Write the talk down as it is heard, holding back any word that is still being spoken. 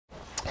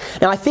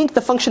Now I think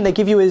the function they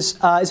give you is it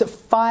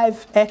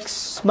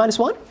 5x minus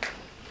 1?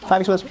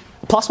 5x minus 1?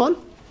 Plus 1?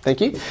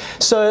 Thank you.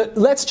 So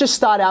let's just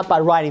start out by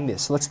writing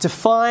this. Let's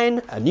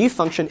define a new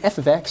function f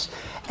of x,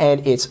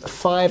 and it's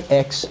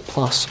 5x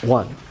plus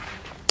 1.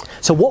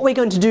 So what we're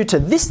going to do to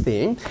this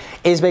thing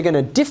is we're going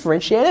to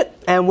differentiate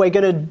it, and we're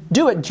going to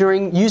do it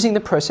using the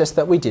process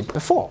that we did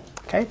before.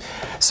 Okay?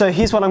 So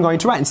here's what I'm going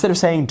to write. Instead of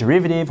saying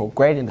derivative or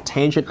gradient of the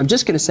tangent, I'm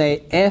just going to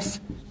say f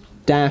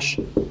dash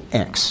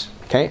x.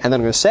 Okay? And then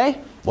I'm going to say,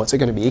 what's it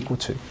going to be equal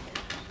to?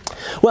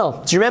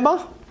 Well, do you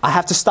remember? I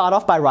have to start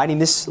off by writing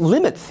this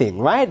limit thing,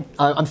 right?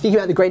 I'm thinking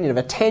about the gradient of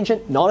a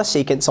tangent, not a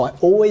secant, so I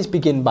always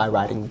begin by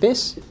writing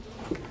this.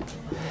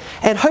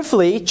 And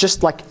hopefully,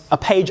 just like a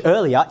page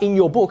earlier in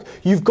your book,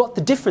 you've got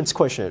the difference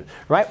quotient,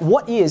 right?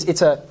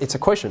 It's a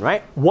quotient,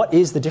 right? What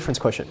is the difference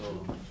quotient?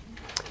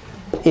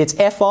 It's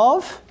f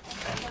of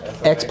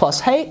x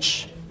plus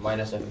h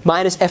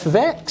minus f of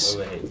x,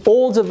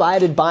 all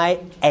divided by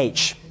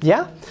h,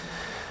 yeah?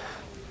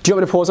 Do you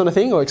want me to pause on a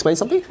thing or explain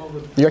something?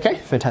 You okay?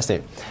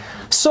 Fantastic.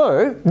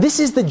 So this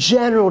is the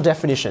general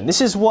definition.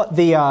 This is what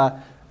the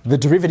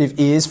derivative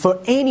is for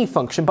any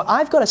function, but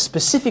I've got a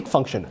specific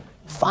function,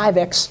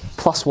 5x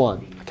plus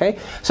 1. Okay?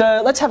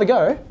 So let's have a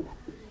go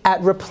at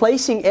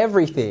replacing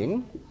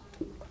everything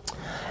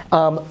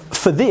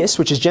for this,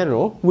 which is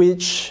general,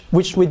 with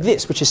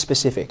this, which is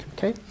specific.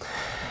 Okay?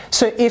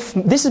 So if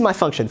this is my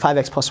function,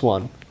 5x plus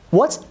 1,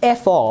 what's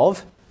f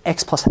of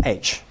x plus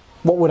h?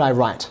 What would I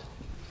write?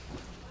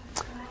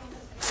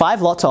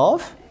 5 lots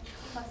of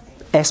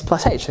s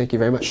plus h. Thank you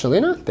very much,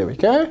 Shalina. There we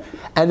go.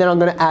 And then I'm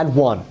going to add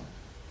 1.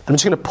 I'm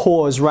just going to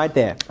pause right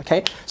there.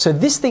 Okay? So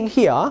this thing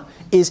here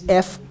is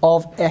f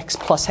of x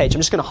plus h. I'm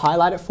just going to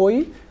highlight it for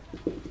you.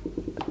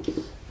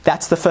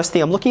 That's the first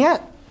thing I'm looking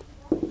at.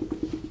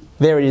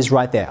 There it is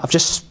right there. I've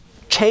just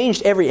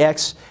changed every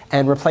x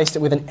and replaced it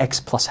with an x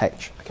plus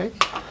h. Okay?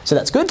 So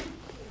that's good.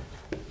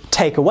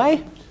 Take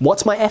away.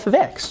 What's my f of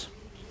x?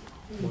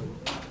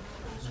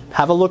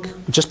 Have a look,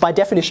 just by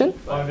definition.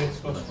 5x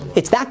plus 1.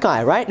 It's that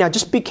guy, right? Now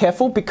just be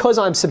careful, because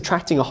I'm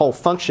subtracting a whole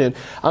function,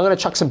 I'm going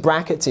to chuck some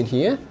brackets in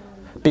here,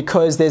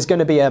 because there's going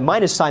to be a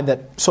minus sign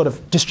that sort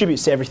of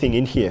distributes to everything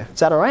in here. Is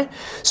that all right?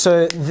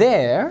 So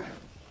there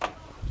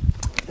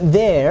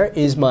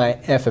is my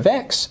f of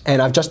x,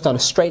 and I've just done a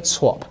straight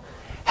swap.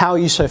 How are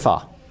you so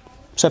far?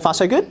 So far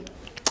so good?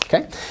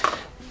 Okay.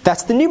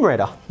 That's the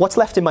numerator. What's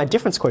left in my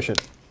difference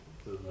quotient?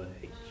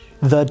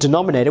 The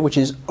denominator, which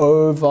is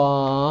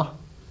over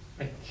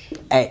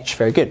h.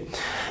 Very good.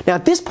 Now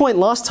at this point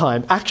last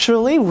time,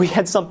 actually we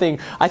had something,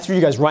 I threw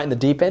you guys right in the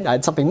deep end. I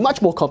had something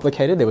much more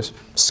complicated. There was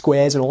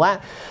squares and all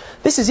that.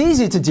 This is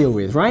easy to deal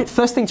with, right?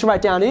 First thing to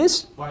write down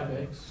is?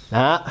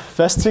 5x.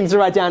 First thing to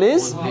write down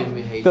is?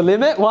 The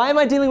limit. Why am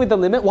I dealing with the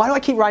limit? Why do I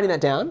keep writing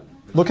that down?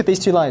 Look at these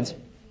two lines.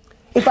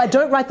 If I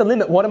don't write the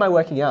limit, what am I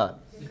working out?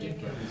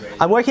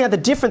 I'm working out the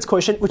difference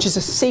quotient, which is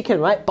a secant,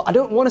 right? But I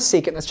don't want a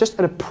secant. That's just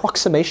an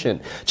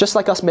approximation. Just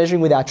like us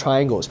measuring with our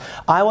triangles.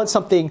 I want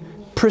something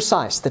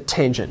precise, the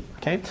tangent.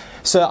 Okay,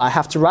 so I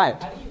have to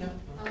write. How do you know?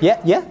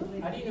 Yeah.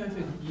 How do you know if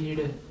you need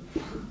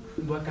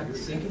to work out the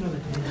secant or the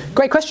tangent?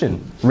 Great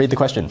question. Read the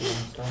question.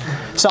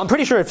 So I'm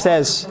pretty sure it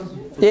says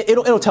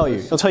it'll tell you.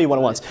 It'll tell you what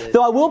it wants.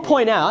 Though I will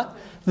point out,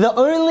 the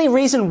only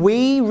reason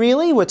we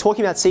really were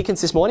talking about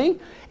secants this morning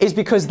is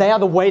because they are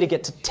the way to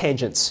get to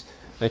tangents.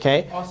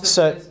 Okay,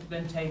 so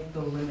then take the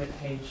limit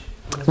h.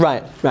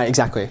 Right,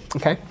 exactly.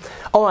 Okay.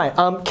 All right,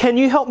 can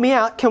you help me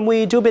out? Can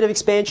we do a bit of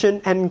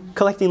expansion and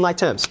collecting like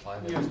terms?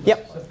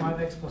 Yep. So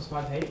 5x plus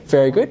 5h.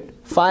 Very good.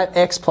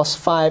 5x plus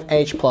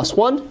 5h plus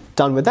 1.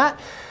 Done with that.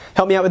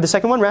 Help me out with the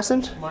second one,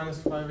 Rasand. Minus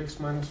 5x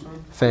minus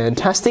 1.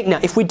 Fantastic. Now,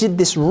 if we did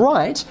this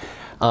right,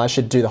 I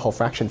should do the whole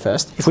fraction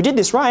first. If we did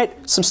this right,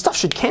 some stuff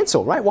should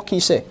cancel, right? What can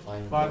you see?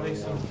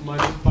 5x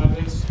minus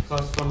 5x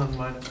plus 1 and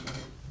minus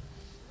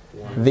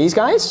 1. These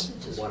guys?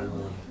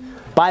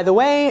 By the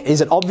way, is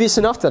it obvious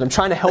enough that I'm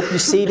trying to help you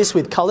see this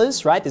with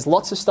colors, right? There's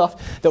lots of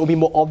stuff that will be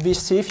more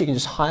obvious to you if you can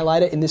just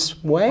highlight it in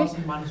this way. Plus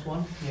and minus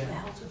 1?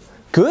 Yeah.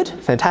 Good,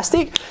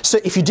 fantastic. So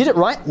if you did it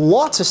right,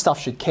 lots of stuff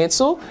should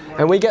cancel,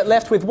 and we get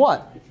left with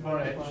what?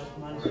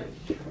 4h.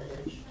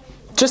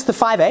 Just the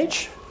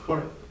 5h?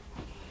 4h.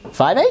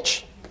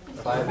 5h?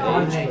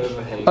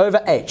 5h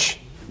over h.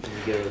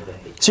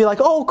 So you're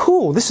like, oh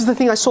cool, this is the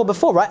thing I saw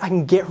before, right? I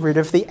can get rid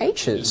of the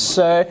h's.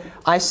 So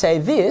I say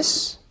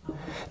this.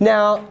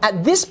 Now,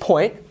 at this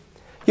point,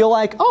 you're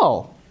like,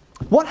 oh,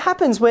 what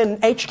happens when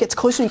h gets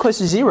closer and closer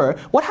to 0?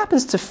 What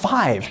happens to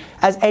 5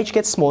 as h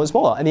gets smaller and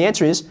smaller? And the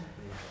answer is,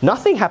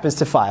 nothing happens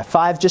to 5.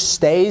 5 just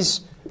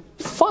stays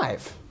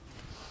 5.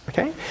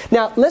 Okay?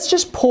 Now, let's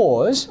just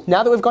pause,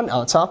 now that we've got an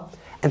answer,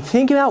 and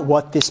think about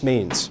what this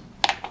means.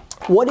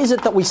 What is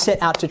it that we set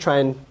out to try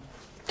and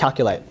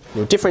calculate?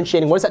 We're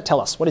differentiating. What does that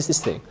tell us? What is this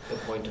thing? The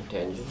point of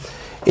tangent.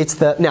 It's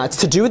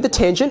to do with the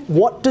tangent.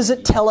 What does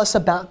it tell us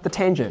about the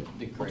tangent?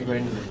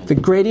 The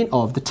gradient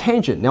of the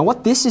tangent. Now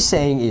what this is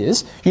saying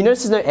is, you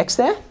notice there's no x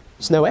there?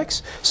 There's no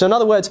x. So in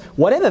other words,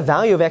 whatever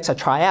value of x I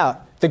try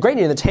out, the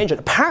gradient of the tangent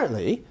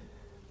apparently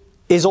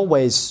is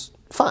always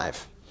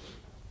 5.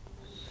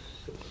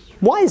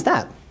 Why is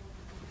that?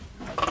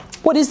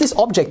 What is this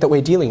object that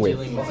we're dealing with?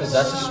 Because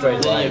that's a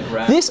straight line.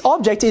 This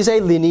object is a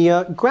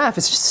linear graph.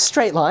 It's just a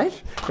straight line,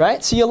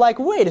 right? So you're like,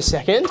 wait a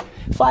second,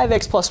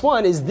 5x plus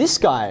 1 is this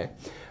guy,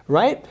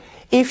 right?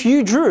 If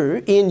you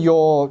drew in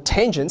your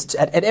tangents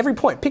at every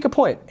point, pick a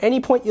point, any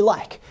point you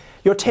like,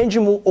 your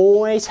tangent will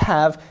always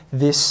have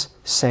this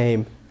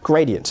same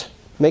gradient.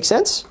 Make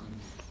sense?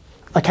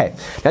 Okay,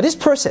 now this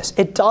process,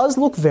 it does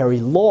look very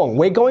long.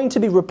 We're going to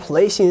be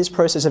replacing this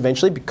process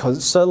eventually because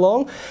it's so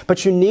long,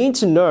 but you need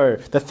to know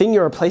the thing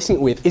you're replacing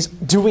it with is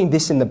doing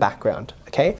this in the background, okay?